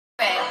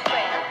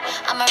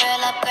I'm a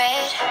real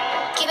upgrade.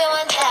 Keep it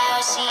 1,000.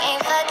 She ain't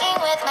fucking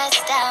with my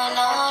style,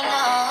 no,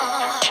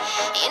 no.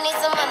 You need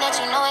someone that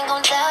you know ain't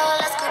gon' tell.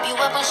 Let's scoop you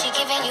up when she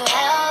giving you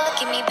hell.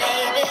 Look at me,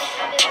 baby.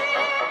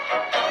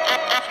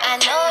 I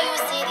know you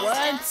see these.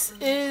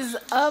 What is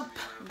up,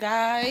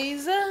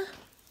 guys?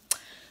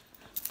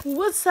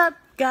 What's up,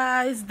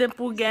 guys?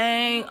 Dimple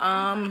gang.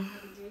 I'm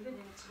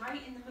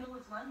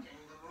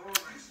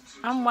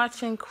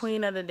watching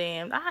Queen of the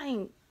Damned.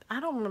 I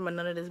don't remember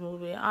none of this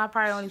movie. I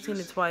probably only seen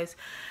it twice,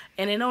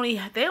 and they only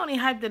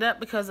hyped it up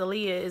because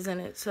Aaliyah is in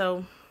it.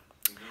 So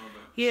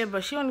yeah,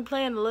 but she only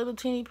playing a little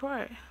teeny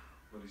part.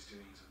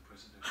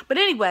 But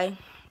anyway,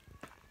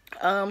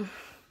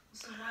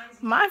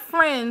 my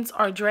friends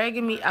are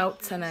dragging me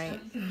out tonight.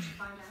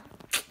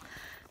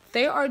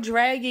 They are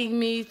dragging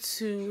me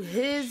to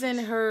his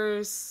and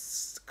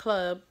hers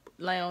club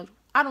lounge.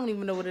 I don't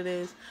even know what it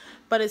is,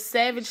 but it's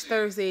Savage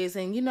Thursdays.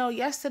 And you know,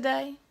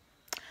 yesterday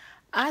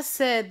I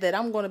said that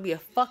I'm going to be a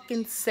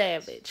fucking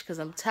savage because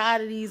I'm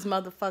tired of these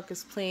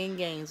motherfuckers playing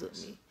games with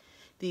me.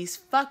 These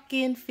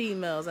fucking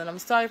females. And I'm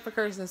sorry for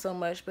cursing so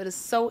much, but it's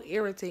so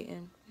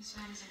irritating.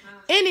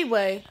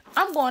 Anyway,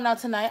 I'm going out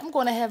tonight. I'm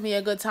going to have me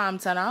a good time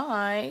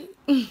tonight.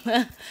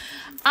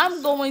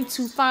 I'm going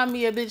to find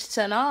me a bitch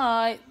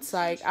tonight. It's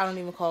like, I don't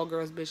even call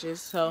girls bitches.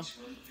 So,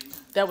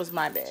 that was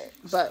my bad.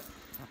 But,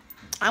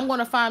 I'm going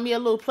to find me a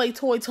little play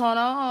toy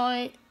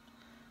tonight.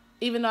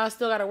 Even though I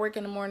still got to work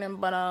in the morning.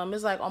 But,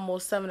 it's like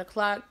almost 7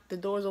 o'clock. The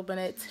doors open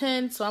at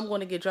 10. So, I'm going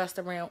to get dressed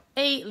around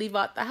 8. Leave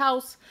out the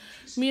house.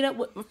 Meet up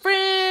with my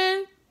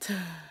friend.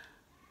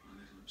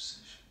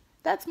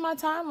 That's my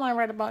timeline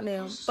right about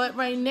now. But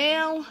right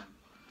now,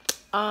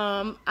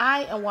 I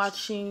am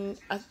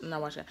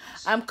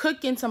I'm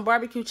cooking some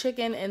barbecue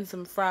chicken and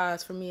some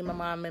fries for me and my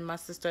mom and my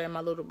sister and my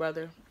little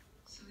brother.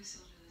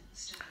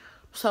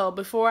 So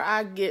before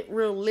I get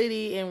real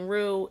litty and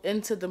real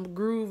into the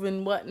groove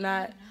and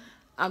whatnot,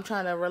 I'm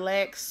trying to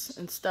relax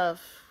and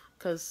stuff.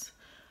 Because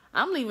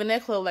I'm leaving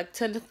that club like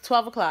 10 to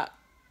 12 o'clock.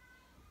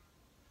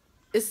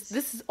 This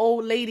is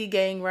old lady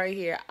gang right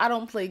here. I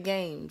don't play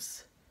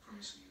games.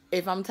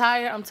 If I'm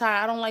tired, I'm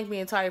tired. I don't like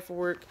being tired for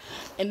work.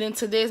 And then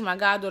today's my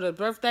goddaughter's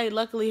birthday.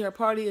 Luckily, her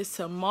party is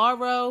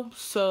tomorrow.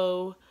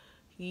 So,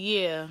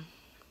 yeah.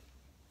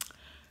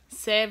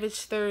 Savage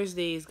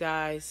Thursdays,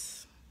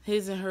 guys.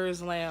 His and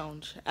hers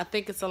lounge. I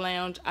think it's a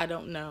lounge. I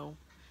don't know.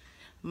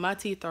 My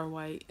teeth are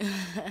white.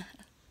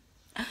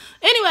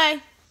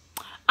 Anyway,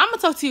 I'm going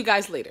to talk to you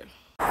guys later.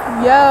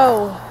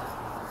 Yo.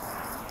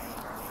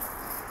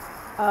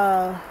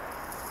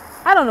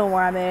 I don't know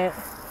where I'm at.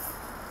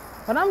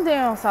 But I'm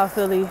down South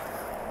Philly.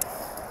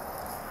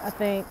 I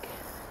think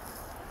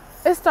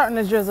it's starting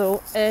to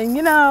drizzle. And,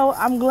 you know,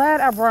 I'm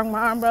glad I brought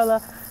my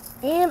umbrella.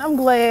 And I'm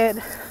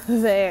glad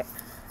that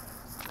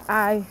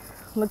I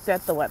looked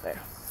at the weather.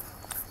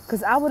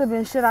 Because I would have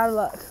been shit out of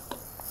luck.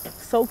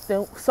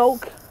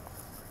 Soak.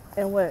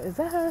 And what? Is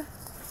that her?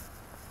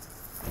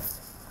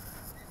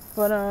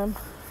 But,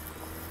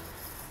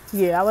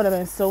 yeah, I would have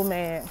been so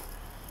mad.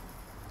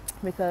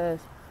 Because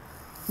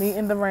me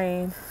and the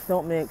rain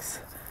don't mix.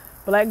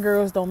 Black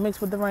girls don't mix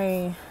with the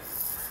rain.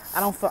 I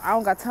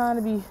don't got time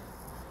to be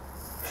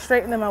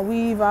straightening my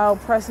weave out,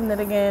 pressing it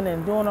again,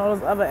 and doing all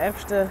those other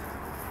extra.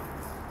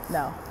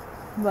 No.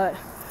 But,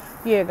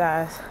 yeah,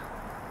 guys.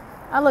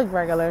 I look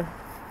regular.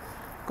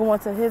 Going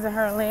to his and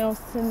her lounge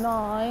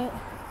tonight.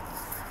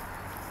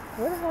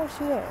 Where the hell is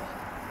she at?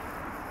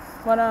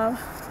 But, I'm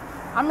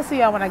going to see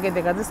y'all when I get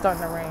there, because it's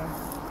starting to rain.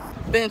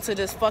 Been to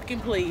this fucking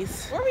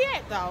place. Where we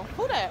at, though?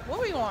 Who that? Where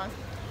we on?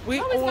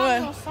 We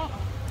on something.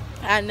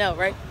 I know,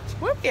 right?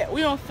 Where we at?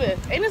 We on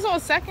 5th. Ain't this on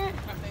 2nd? I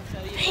think so,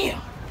 yeah.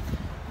 Damn.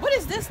 What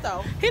is this,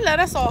 though? He let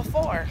us off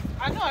 4.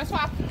 I know, that's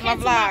why I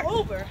canceled my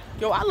Uber.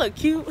 Yo, I look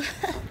cute.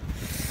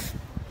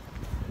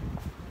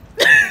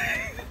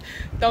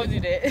 Don't do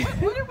that.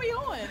 What are we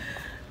on?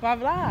 My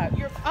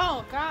vlog.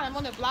 Oh, God, I'm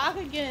on the vlog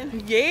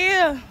again.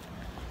 Yeah.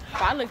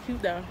 But I look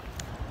cute, though.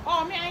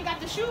 Oh, man, I ain't got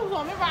the shoes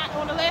on. Remember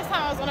on the last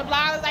time I was on the vlog,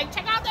 I was like,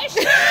 check out that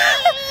shoes.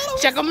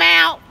 Check them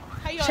out.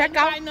 Hey, yo, check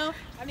out.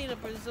 I need a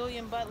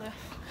Brazilian butler.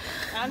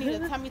 I need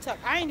a tummy tuck.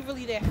 I ain't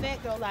really that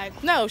fat, though.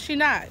 Like, no, she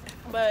not.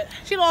 But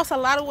she lost a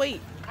lot of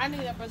weight. I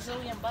need a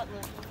Brazilian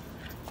butler.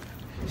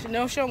 She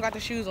don't got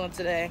the shoes on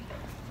today.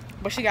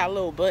 But she got a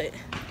little butt.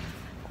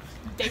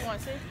 They want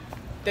to see?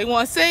 They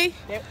want to see?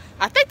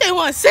 I think they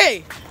want to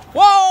see.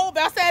 Whoa,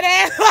 bounce that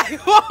ass. Like,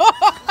 whoa.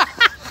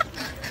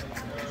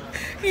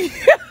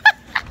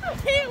 I'm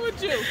here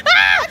with you.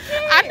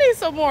 I need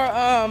some more,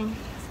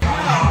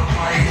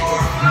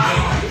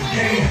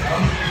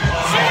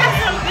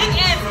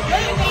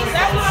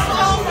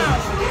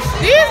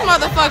 These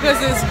motherfuckers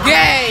is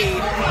gay.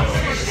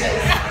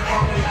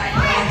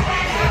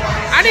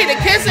 I need a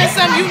kiss and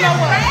some, you know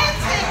what?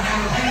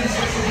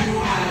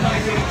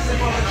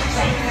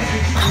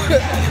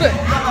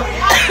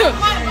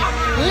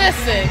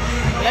 Listen,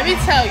 let me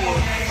tell you.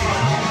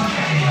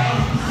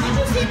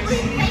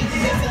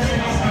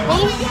 Who?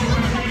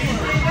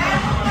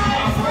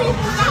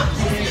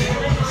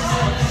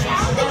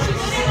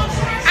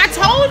 I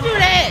told you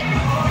that.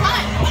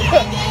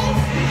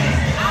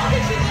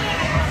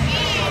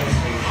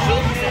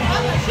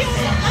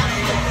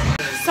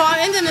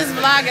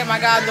 vlog at my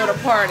goddaughter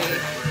party.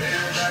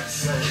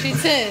 She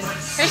 10.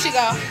 Here she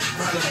go.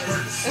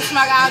 This is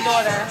my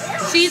goddaughter.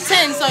 She's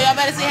 10, so y'all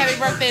better say happy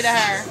birthday to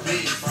her.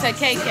 To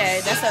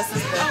KK. That's her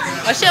sister.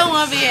 But she don't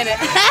want to be in it.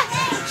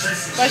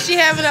 But she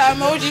having an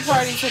emoji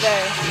party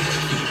today.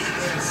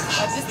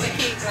 But this is the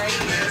cake right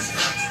here.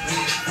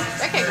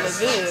 That cake looks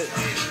good.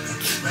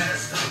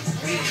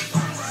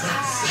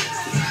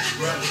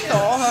 So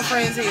all her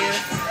friends here.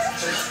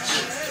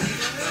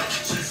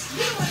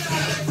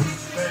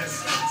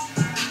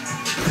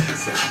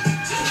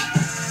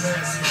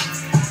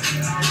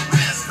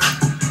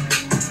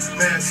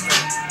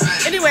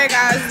 Anyway,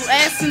 guys,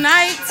 last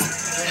night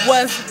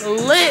was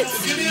lit.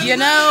 You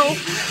know,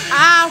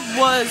 I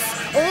was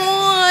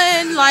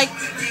on like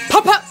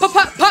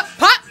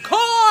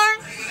popcorn.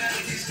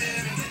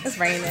 It's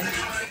raining,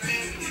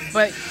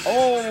 but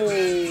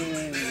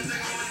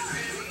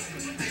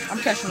I'm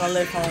catching a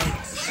lift home.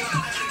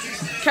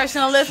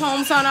 Catching a lift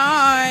home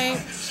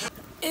tonight.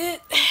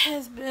 It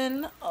has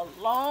been a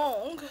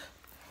long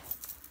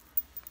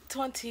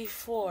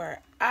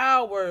 24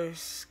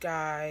 hours,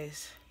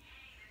 guys.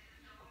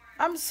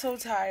 I'm so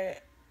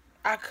tired.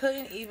 I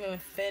couldn't even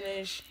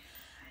finish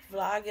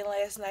vlogging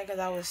last night because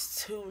I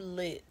was too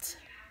lit.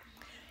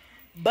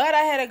 But I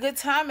had a good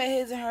time at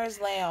His and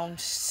Hers Lounge.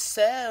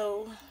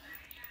 So,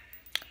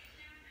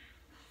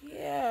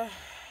 yeah.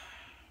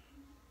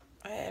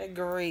 I had a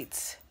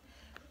great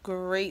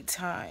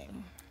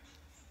time.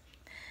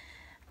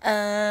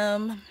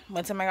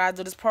 Went to my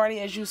goddaughter's party,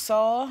 as you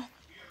saw.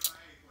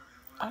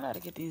 I gotta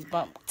get these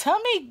bumps. Tell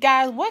me,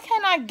 guys, what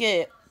can I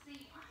get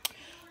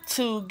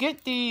to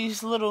get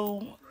these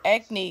little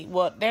acne?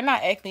 Well, they're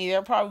not acne.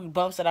 They're probably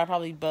bumps that I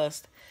probably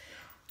bust.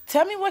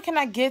 Tell me what can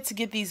I get to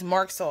get these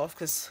marks off,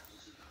 because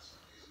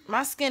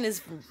my skin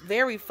is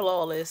very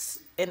flawless,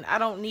 and I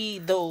don't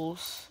need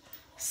those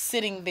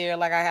sitting there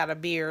like I had a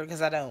beard,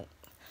 because I don't.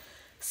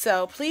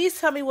 So please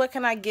tell me what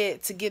can I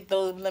get to get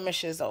those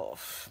blemishes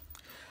off.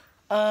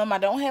 I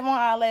don't have on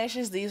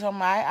eyelashes. These are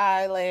my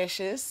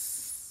eyelashes.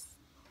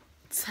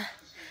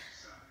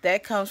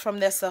 That comes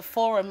from the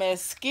Sephora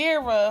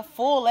mascara,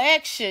 full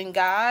action,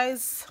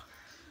 guys.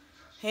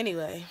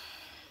 Anyway,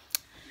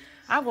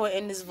 I'm going to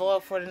end this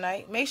vlog for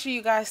tonight. Make sure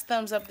you guys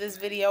thumbs up this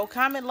video.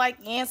 Comment, like,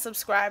 and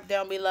subscribe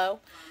down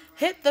below.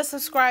 Hit the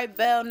subscribe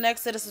bell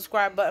next to the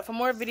subscribe button for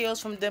more videos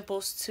from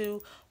Dimples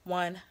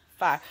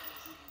 215.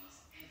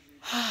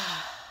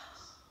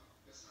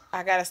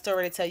 I got a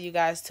story to tell you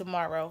guys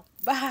tomorrow.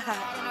 Bye.